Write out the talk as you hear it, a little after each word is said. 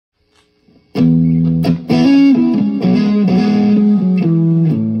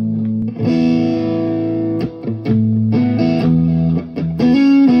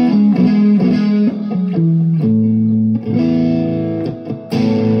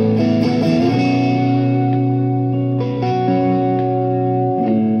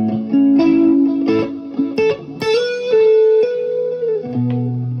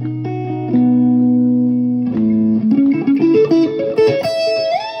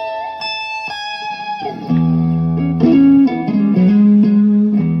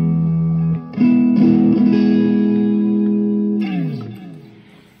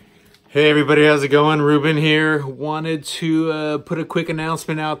Hey everybody, how's it going? Ruben here. Wanted to put a quick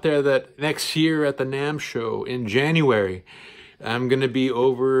announcement out there that next year at the Namm show in January, I'm going to be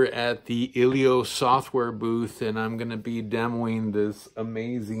over at the Ilio software booth and I'm going to be demoing this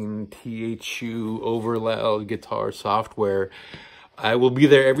amazing THU Overloud guitar software. I will be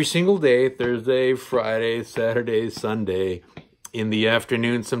there every single day, Thursday, Friday, Saturday, Sunday, in the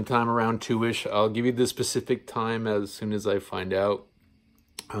afternoon, sometime around 2-ish. I'll give you the specific time as soon as I find out.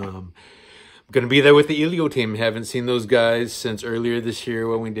 I'm going to be there with the Ilio team. Haven't seen those guys since earlier this year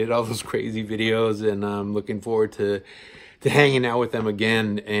when we did all those crazy videos, and I'm looking forward to hanging out with them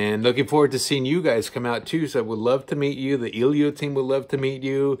again, and looking forward to seeing you guys come out too. So I would love to meet you. The Ilio team would love to meet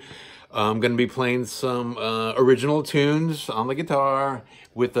you. I'm going to be playing some original tunes on the guitar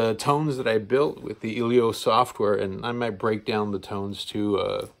with the tones that I built with the Ilio software, and I might break down the tones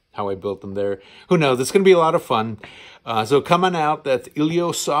too, how I built them there. Who knows? It's going to be a lot of fun. So come on out. That's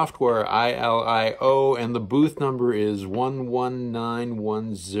Ilio software, ILIO, and the booth number is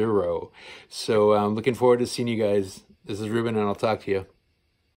 11910. So I'm looking forward to seeing you guys. This is Ruben, and I'll talk to you.